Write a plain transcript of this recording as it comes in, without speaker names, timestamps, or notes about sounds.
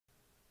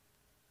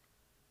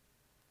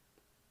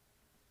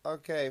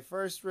Okay,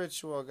 first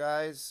ritual,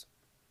 guys.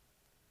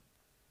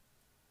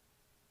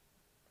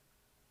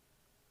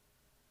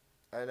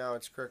 I know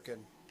it's crooked.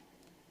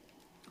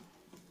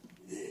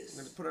 We're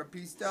gonna put our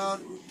piece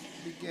down,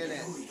 begin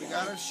it. We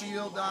got our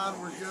shield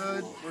on, we're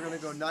good. We're gonna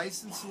go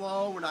nice and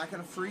slow, we're not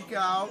gonna freak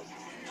out.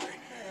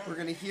 We're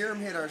gonna hear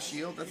him hit our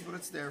shield, that's what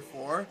it's there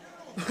for.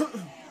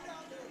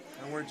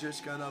 And we're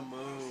just gonna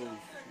move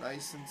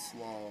nice and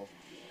slow.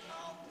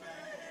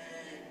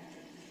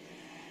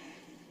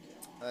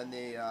 And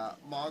the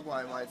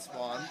Mogwai might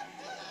spawn.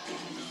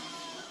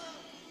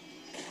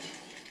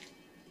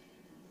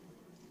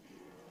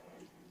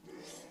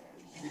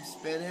 Keep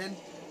spinning.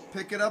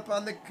 Pick it up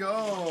on the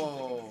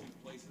go.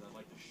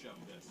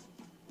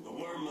 The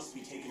worm must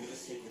be taken to the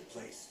sacred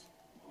place.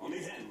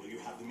 Only then will you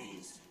have the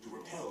means to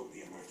repel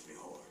the unearthly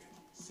horde.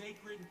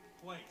 Sacred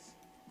place?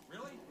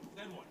 Really?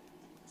 Then what?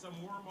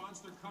 Some worm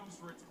monster comes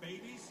for its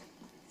babies?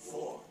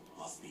 4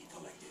 must be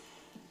collected.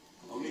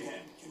 Only then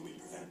can we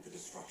prevent the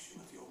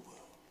destruction of your world.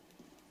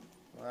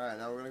 Alright,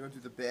 now we're gonna go do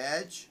the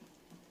badge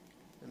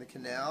in the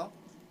canal.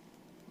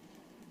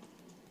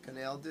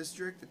 Canal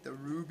district at the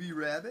Ruby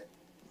Rabbit.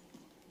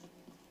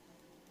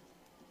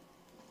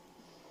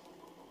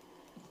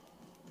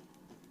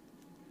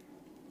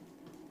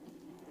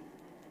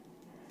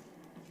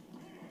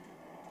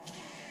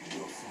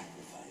 Your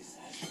sacrifice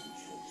has been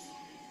chosen.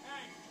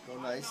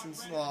 Go nice and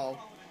slow.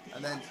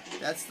 And then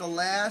that's the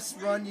last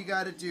run you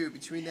gotta do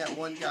between that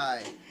one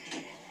guy.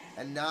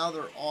 And now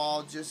they're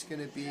all just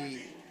gonna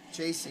be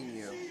chasing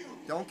you.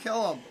 Don't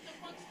kill them.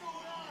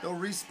 They'll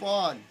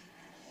respawn.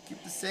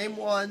 Keep the same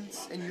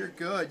ones and you're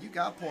good. You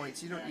got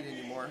points. You don't need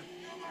any more.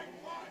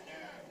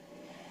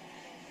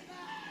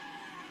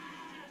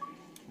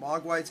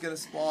 Mogwai's gonna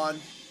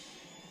spawn.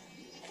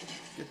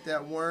 Get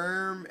that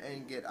worm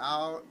and get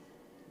out.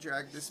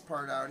 Drag this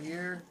part out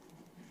here.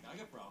 I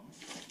got problems.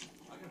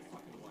 I got a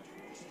fucking wife.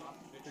 Stop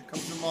bitching. Here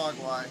comes the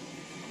Mogwai.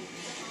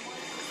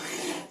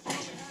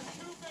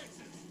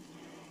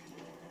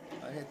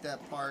 I hit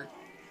that part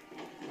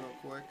real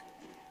quick.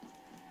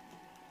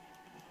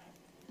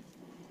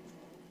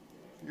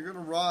 You're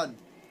gonna run.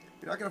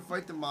 You're not gonna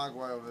fight the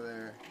Mogwai over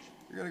there.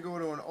 You're gonna go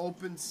to an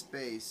open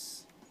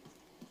space.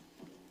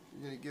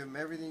 You're gonna give him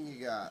everything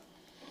you got.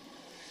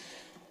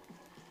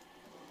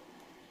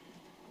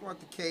 I want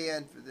the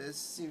KN for this.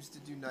 Seems to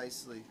do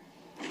nicely.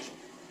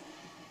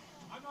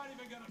 I'm not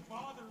even gonna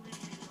bother reading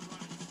your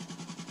rights.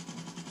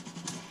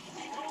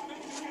 Don't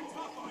make me get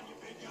tough on you,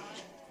 big guy.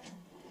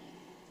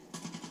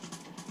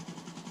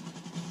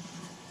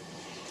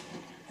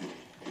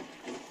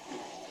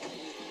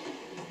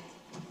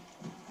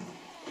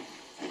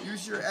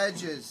 Use your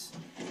edges.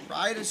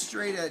 Ride a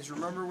straight edge.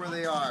 Remember where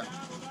they are.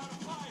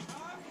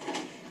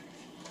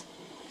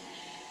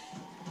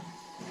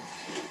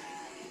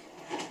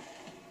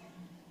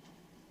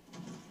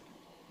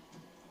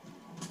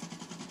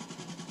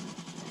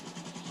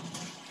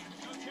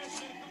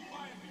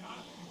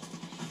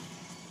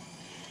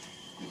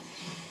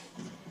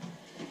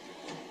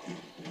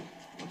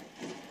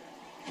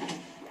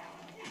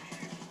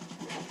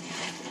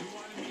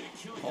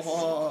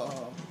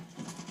 Oh.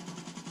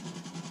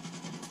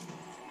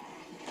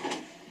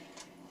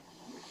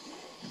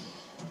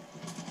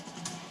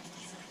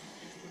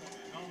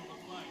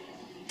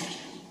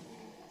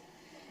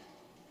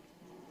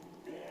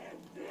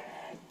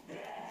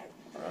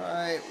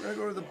 Alright, we're gonna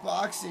go to the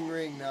boxing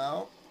ring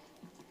now.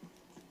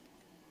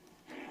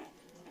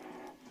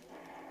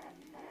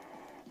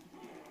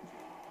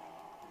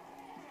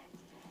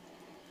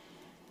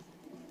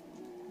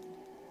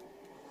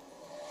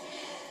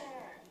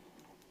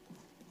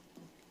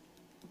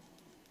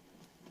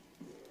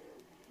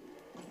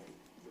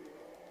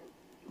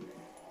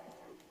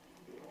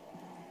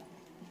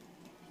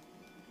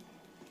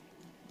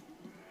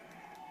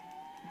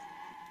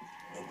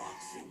 The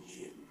boxing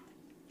gym.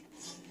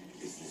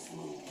 Is this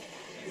move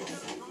your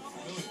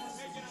sacrifice?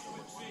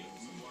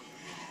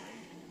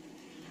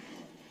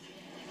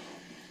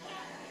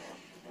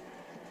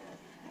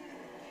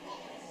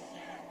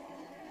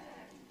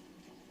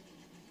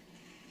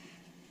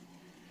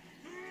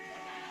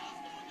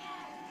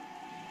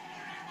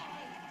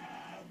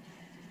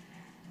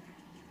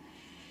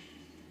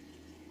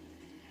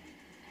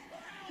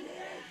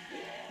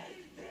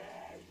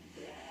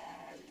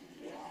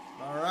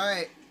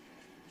 Alright.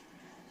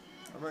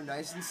 We're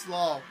nice and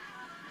slow.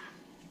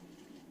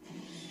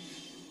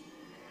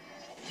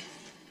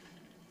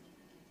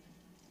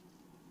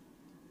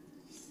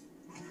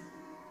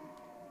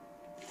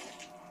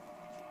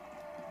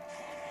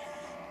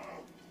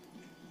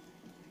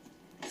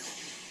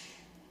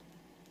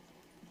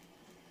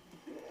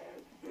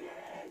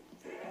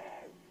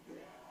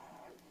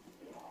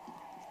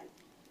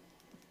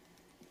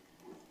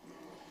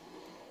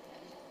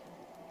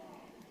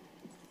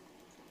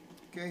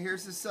 Okay,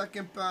 here's the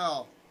second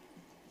bell.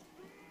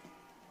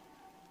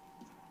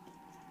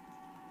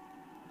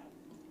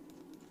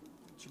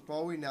 Get your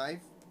Bowie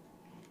knife.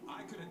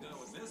 I could have done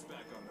with this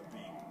back on the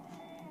beat.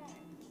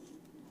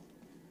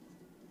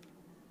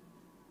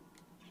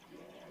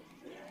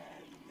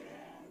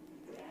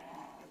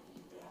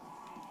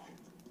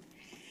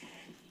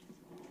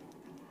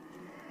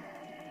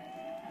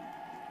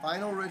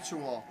 Final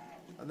ritual.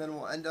 And then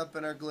we'll end up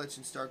in our glitch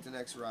and start the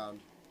next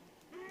round.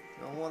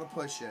 Don't want to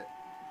push it.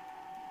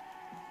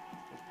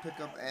 We'll pick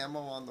up ammo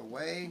on the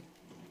way.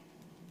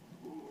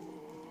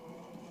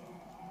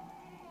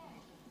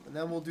 And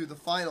then we'll do the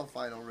final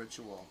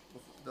ritual.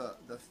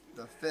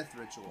 The fifth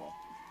ritual.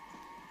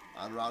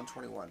 On round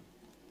 21.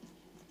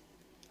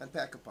 And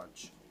pack a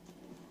punch.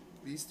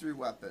 These 3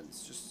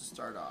 weapons, just to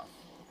start off.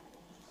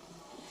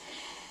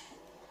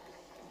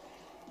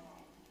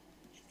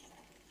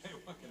 Hey,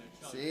 what can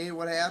I tell See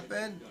what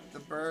happened? The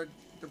bird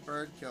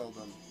killed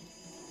him.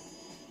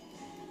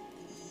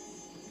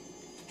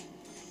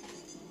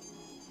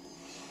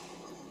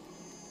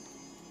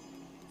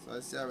 So I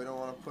said we don't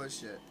want to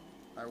push it.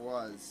 I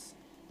was.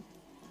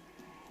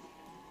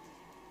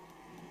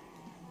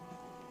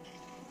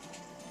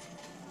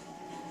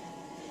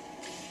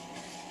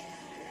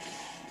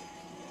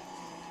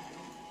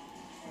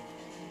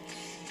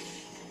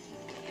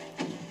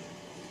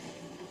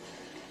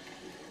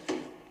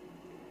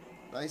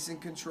 Nice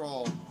and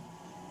controlled.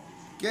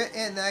 Get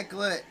in that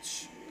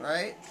glitch,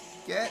 right?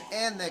 Get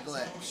in the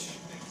glitch.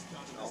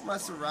 Don't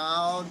mess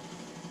around.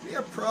 Be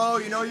a pro,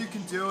 you know you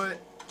can do it.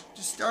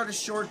 Just start a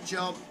short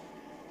jump.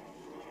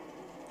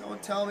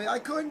 Don't tell me I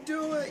couldn't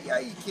do it. Yeah,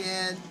 you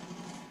can.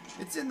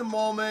 It's in the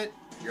moment.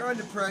 You're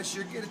under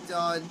pressure. Get it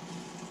done.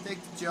 Take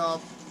the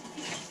jump.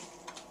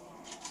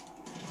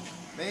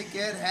 Make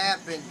it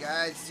happen,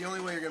 guys. It's the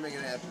only way you're going to make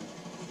it happen.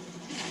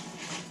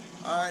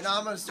 Alright, now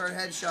I'm going to start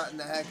headshotting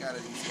the heck out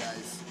of these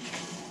guys.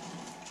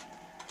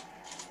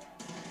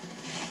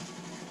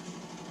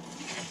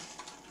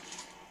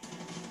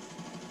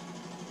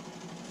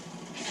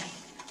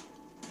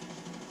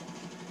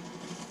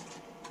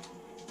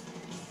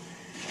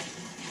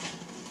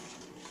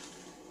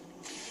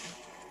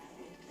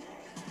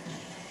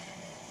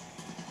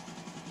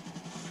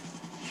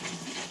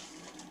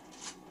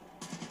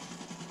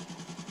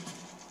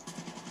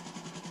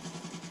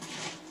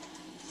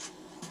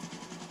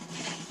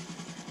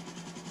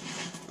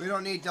 We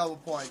don't need double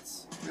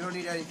points. We don't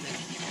need anything.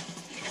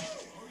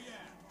 Oh yeah,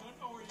 don't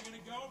know where you're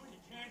gonna go, but you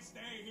can't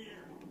stay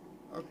here.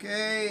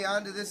 Okay,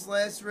 on to this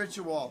last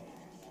ritual.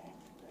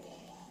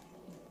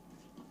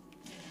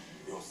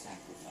 Your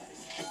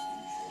sacrifice. Hey,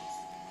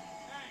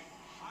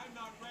 I'm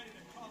not ready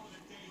to call it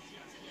a day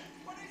just yet.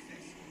 What is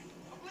this?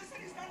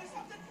 Publicity's done to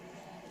something?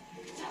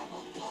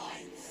 Double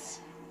points.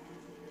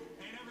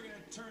 Ain't never gonna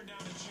turn down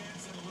a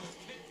chance at a little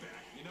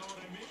kickback, you know what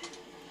I mean?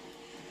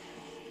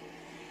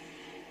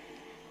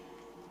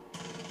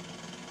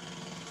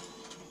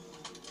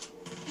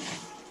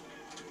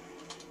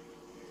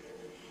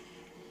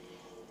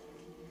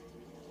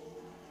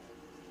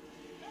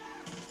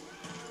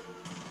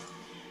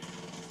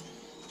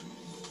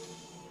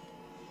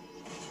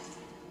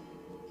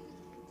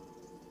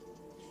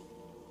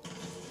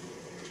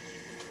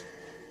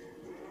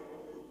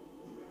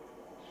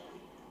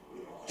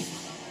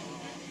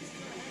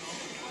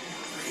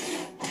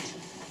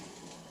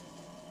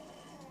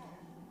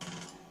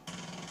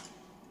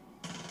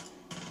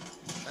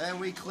 And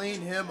we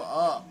clean him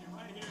up. You're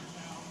right here,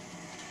 pal.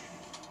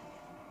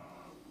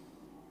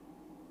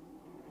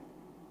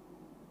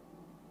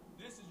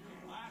 This is your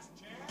last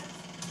chance?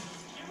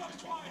 Give up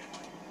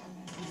quietly.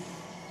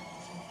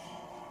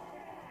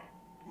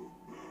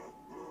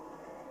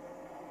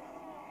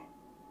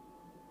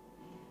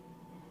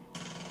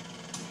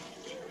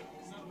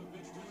 Son of a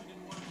bitch really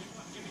didn't want to give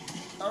up, did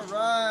he?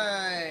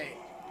 Alright.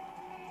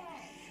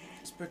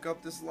 Let's pick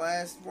up this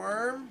last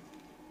worm.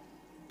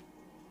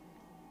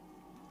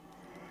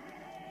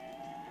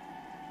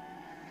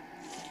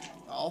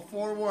 All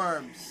 4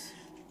 worms.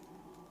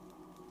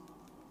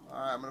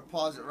 Alright, I'm going to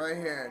pause it right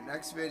here.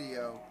 Next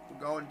video. We're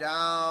going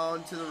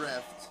down to the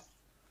rift.